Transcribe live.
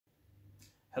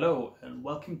Hello and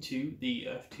welcome to the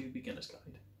Earth 2 Beginner's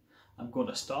Guide. I'm going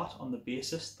to start on the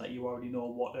basis that you already know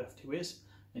what Earth 2 is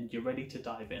and you're ready to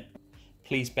dive in.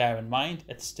 Please bear in mind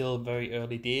it's still very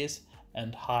early days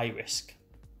and high risk.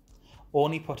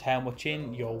 Only put how much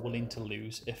in you're willing to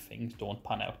lose if things don't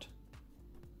pan out.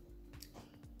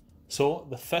 So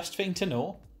the first thing to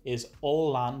know is all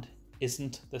land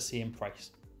isn't the same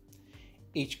price.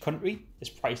 Each country is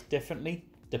priced differently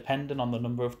depending on the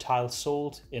number of tiles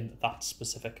sold in that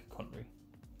specific country.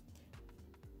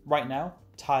 Right now,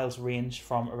 tiles range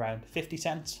from around 50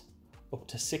 cents up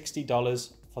to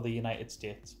 $60 for the United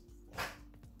States.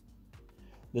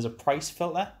 There's a price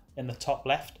filter in the top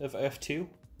left of Earth 2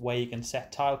 where you can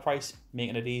set tile price,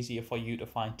 making it easier for you to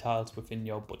find tiles within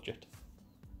your budget.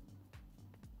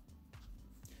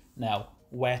 Now,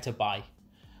 where to buy?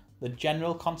 The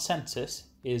general consensus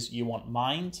is you want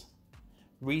mines,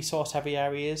 resource heavy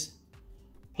areas,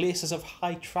 places of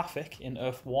high traffic in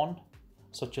Earth 1,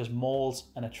 such as malls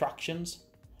and attractions,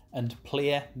 and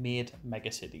player made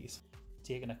megacities.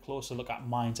 Taking a closer look at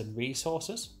mines and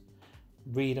resources,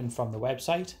 reading from the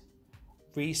website,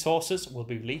 resources will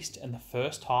be released in the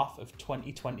first half of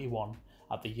 2021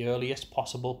 at the earliest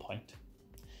possible point.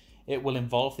 It will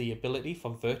involve the ability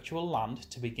for virtual land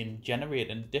to begin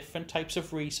generating different types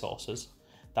of resources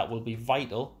that will be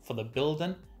vital for the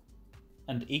building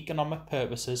and economic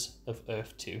purposes of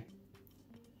Earth 2.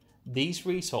 These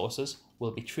resources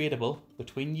will be tradable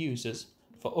between users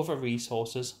for other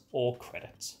resources or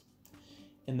credits.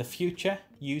 In the future,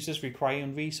 users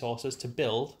requiring resources to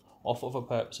build or for other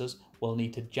purposes will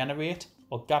need to generate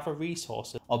or gather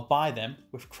resources or buy them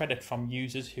with credit from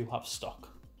users who have stock.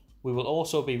 We will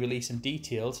also be releasing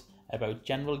details about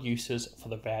general uses for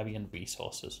the varying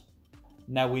resources.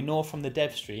 Now we know from the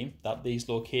dev stream that these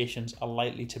locations are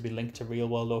likely to be linked to real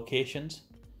world locations.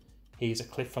 Here's a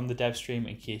clip from the dev stream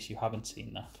in case you haven't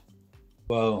seen that.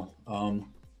 Well,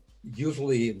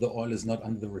 usually the oil is not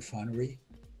under the refinery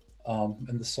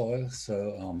in the soil,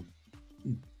 so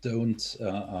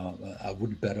I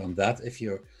wouldn't bet on that. If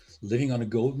you're living on a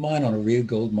gold mine, on a real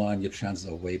gold mine, your chances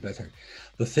are way better.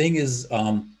 The thing is,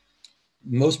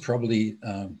 most probably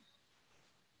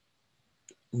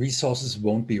resources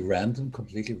won't be random,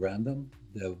 completely random.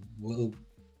 There will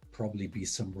probably be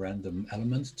some random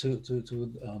element to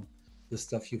the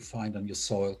stuff you find on your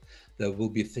soil. There will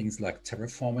be things like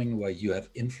terraforming where you have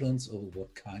influence over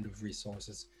what kind of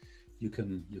resources you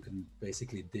can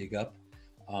basically dig up.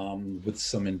 With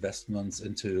some investments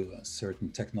into a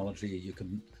certain technology, you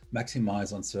can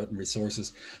maximize on certain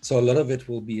resources. So a lot of it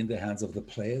will be in the hands of the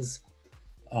players.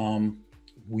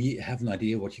 We have an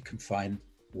idea what you can find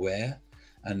where,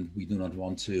 and we do not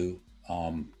want to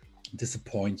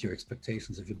disappoint your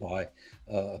expectations. If you buy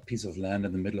a piece of land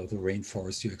in the middle of the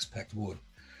rainforest, you expect wood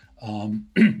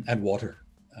and water,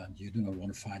 and you do not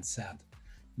want to find sand,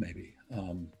 maybe.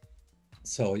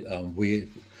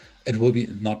 It will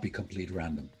not be complete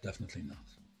random, definitely not.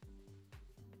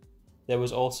 There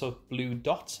was also blue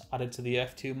dots added to the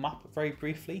Earth 2 map very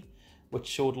briefly, which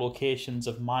showed locations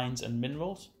of mines and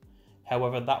minerals.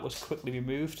 However, that was quickly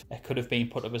removed. It could have been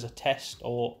put up as a test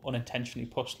or unintentionally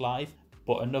pushed live,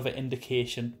 but another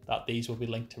indication that these will be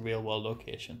linked to real world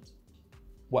locations.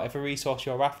 Whatever resource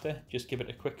you're after, just give it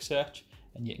a quick search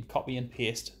and you can copy and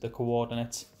paste the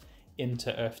coordinates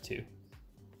into Earth 2.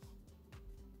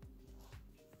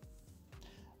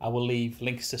 I will leave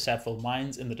links to several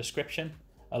mines in the description,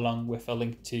 along with a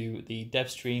link to the dev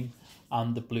stream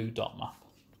and the blue dot map.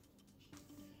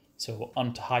 So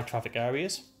on to high traffic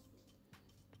areas.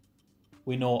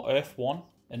 We know Earth 1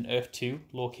 and Earth 2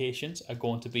 locations are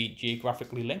going to be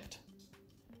geographically linked.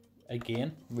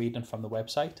 Again, reading from the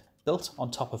website, built on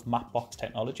top of Mapbox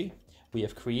technology, we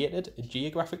have created a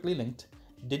geographically linked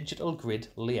digital grid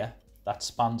layer that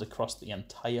spans across the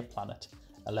entire planet,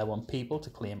 allowing people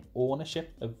to claim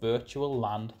ownership of virtual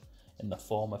land in the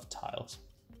form of tiles.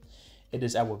 It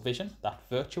is our vision that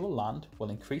virtual land will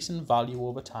increase in value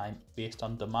over time based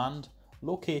on demand,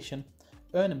 location,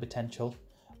 earning potential,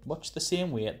 much the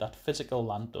same way that physical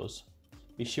land does.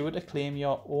 Be sure to claim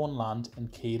your own land in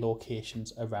key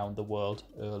locations around the world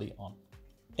early on.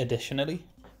 Additionally,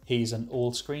 here's an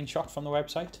old screenshot from the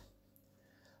website.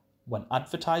 When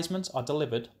advertisements are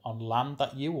delivered on land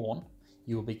that you own,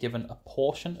 you will be given a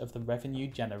portion of the revenue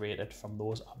generated from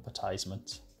those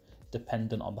advertisements,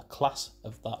 depending on the class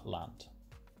of that land.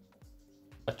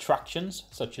 Attractions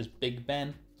such as Big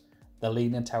Ben, the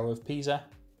Leaning Tower of Pisa,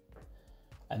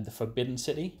 and the Forbidden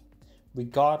City,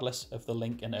 regardless of the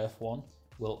link in Earth 1,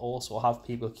 will also have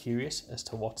people curious as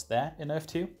to what's there in Earth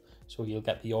 2, so you'll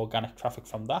get the organic traffic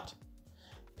from that.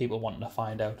 People wanting to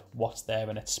find out what's there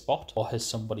in its spot, or has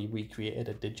somebody recreated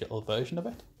a digital version of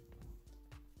it.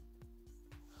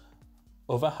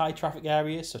 Other high traffic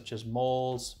areas such as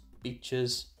malls,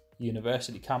 beaches,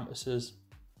 university campuses,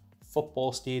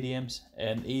 football stadiums,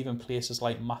 and even places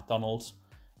like McDonald's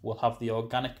will have the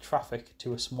organic traffic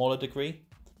to a smaller degree.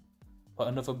 But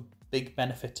another big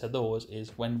benefit to those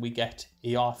is when we get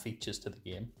AR features to the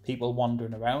game. People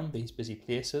wandering around these busy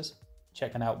places,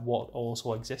 checking out what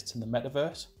also exists in the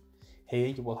metaverse. Here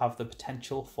you will have the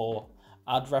potential for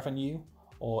ad revenue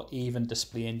or even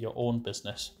displaying your own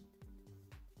business.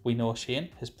 We know Shane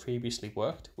has previously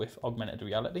worked with augmented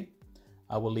reality.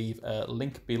 I will leave a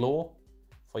link below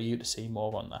for you to see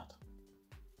more on that.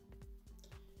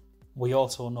 We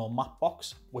also know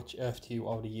Mapbox, which Earth 2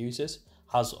 already uses,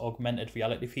 has augmented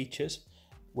reality features,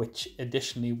 which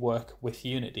additionally work with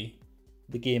Unity,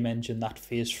 the game engine that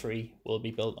Phase 3 will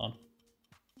be built on.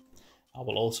 I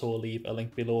will also leave a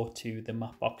link below to the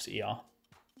Mapbox AR.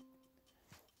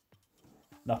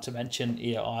 Not to mention,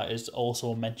 AR is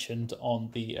also mentioned on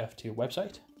the Earth 2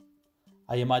 website.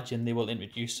 I imagine they will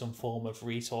introduce some form of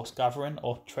resource gathering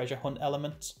or treasure hunt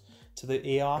elements to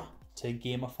the AR to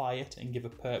gamify it and give a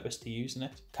purpose to using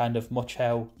it. Kind of much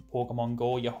how Pokemon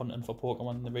Go, you're hunting for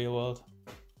Pokemon in the real world.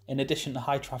 In addition to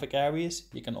high traffic areas,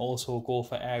 you can also go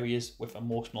for areas with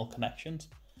emotional connections.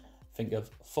 Think of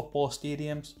football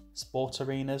stadiums, sports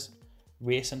arenas,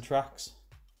 racing tracks.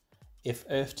 If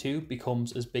Earth 2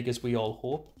 becomes as big as we all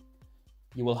hope,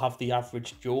 you will have the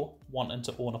average Joe wanting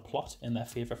to own a plot in their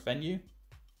favourite venue,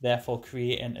 therefore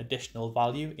creating additional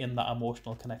value in that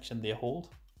emotional connection they hold.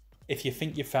 If you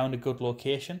think you've found a good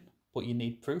location, but you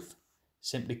need proof,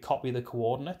 simply copy the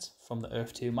coordinates from the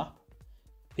Earth 2 map,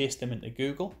 paste them into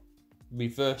Google,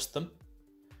 reverse them,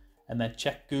 and then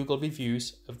check Google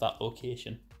reviews of that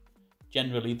location.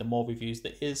 Generally, the more reviews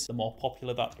there is, the more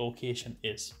popular that location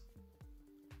is.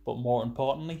 But more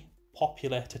importantly,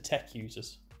 popular to tech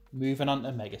users. Moving on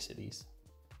to megacities.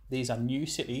 These are new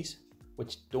cities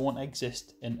which don't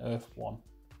exist in Earth 1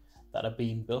 that are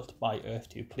being built by Earth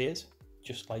 2 players,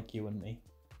 just like you and me.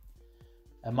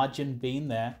 Imagine being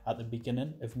there at the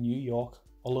beginning of New York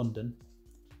or London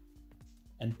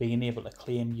and being able to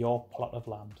claim your plot of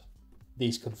land.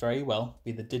 These could very well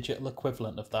be the digital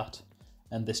equivalent of that,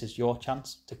 and this is your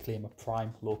chance to claim a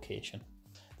prime location.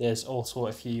 There's also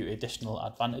a few additional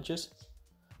advantages,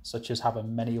 such as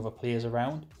having many other players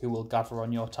around who will gather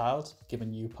on your tiles,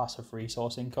 giving you passive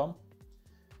resource income.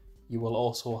 You will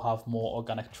also have more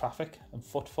organic traffic and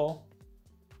footfall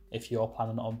if you're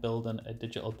planning on building a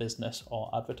digital business or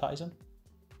advertising.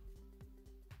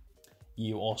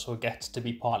 You also get to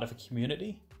be part of a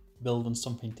community, building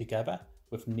something together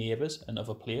with neighbours and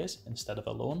other players instead of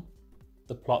alone.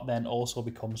 The plot then also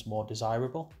becomes more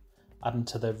desirable, adding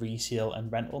to the resale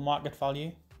and rental market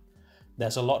value.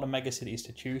 There's a lot of megacities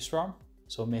to choose from,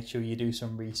 so make sure you do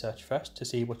some research first to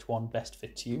see which one best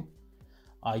fits you.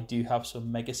 I do have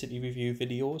some megacity review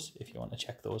videos if you want to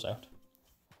check those out.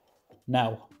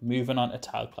 Now, moving on to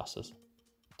tile classes.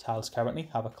 Tiles currently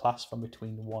have a class from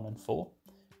between 1 and 4,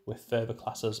 with further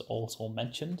classes also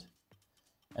mentioned,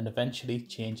 and eventually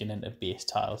changing into base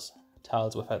tiles,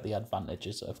 tiles without the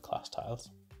advantages of class tiles.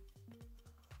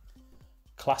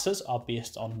 Classes are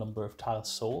based on number of tiles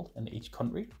sold in each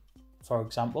country. For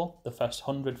example, the first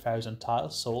 100,000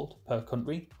 tiles sold per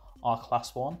country are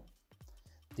class 1,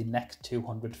 the next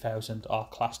 200,000 are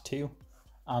class 2,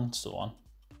 and so on.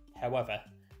 However,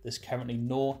 there's currently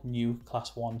no new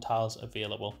class 1 tiles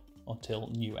available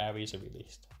until new areas are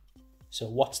released. So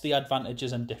what's the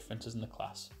advantages and differences in the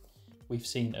class? We've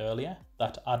seen earlier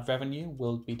that ad revenue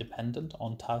will be dependent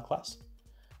on tile class.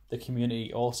 The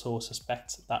community also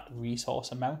suspects that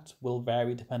resource amount will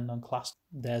vary depending on class.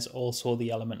 There's also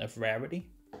the element of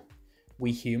rarity.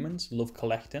 We humans love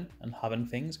collecting and having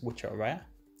things which are rare.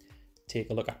 Take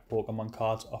a look at Pokemon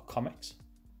cards or comics.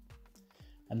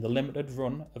 And the limited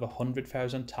run of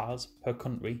 100,000 tiles per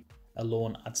country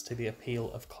alone adds to the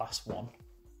appeal of class 1,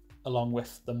 along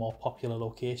with the more popular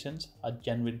locations are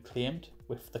generally claimed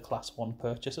with the class 1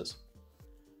 purchases.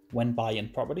 When buying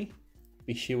property,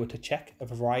 be sure to check a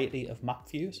variety of map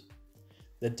views.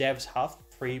 The devs have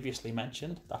previously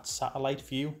mentioned that satellite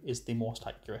view is the most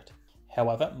accurate.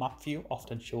 However, map view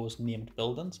often shows named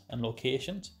buildings and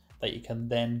locations that you can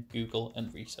then Google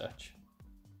and research.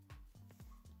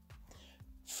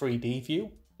 3D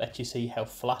view lets you see how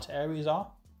flat areas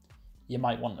are. You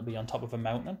might want to be on top of a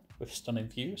mountain with stunning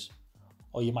views,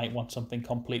 or you might want something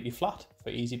completely flat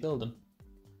for easy building.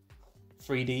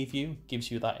 3D view gives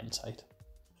you that insight.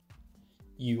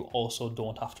 You also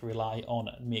don't have to rely on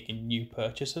making new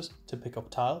purchases to pick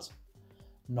up tiles.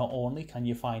 Not only can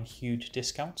you find huge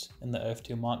discounts in the Earth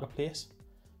 2 marketplace,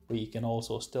 but you can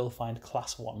also still find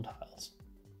Class 1 tiles.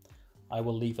 I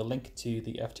will leave a link to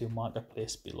the Earth 2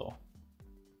 marketplace below.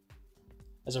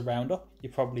 As a roundup,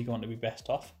 you're probably going to be best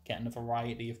off getting a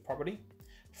variety of property,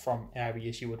 from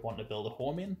areas you would want to build a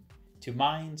home in, to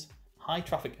mines, high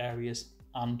traffic areas,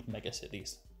 and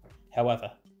megacities.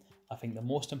 However, I think the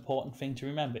most important thing to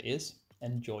remember is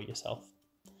enjoy yourself.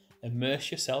 Immerse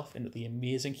yourself into the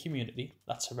amazing community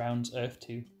that surrounds Earth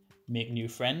 2, make new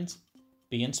friends,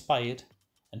 be inspired,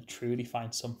 and truly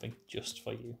find something just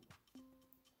for you.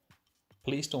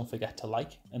 Please don't forget to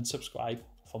like and subscribe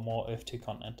for more Earth 2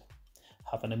 content.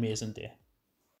 Have an amazing day.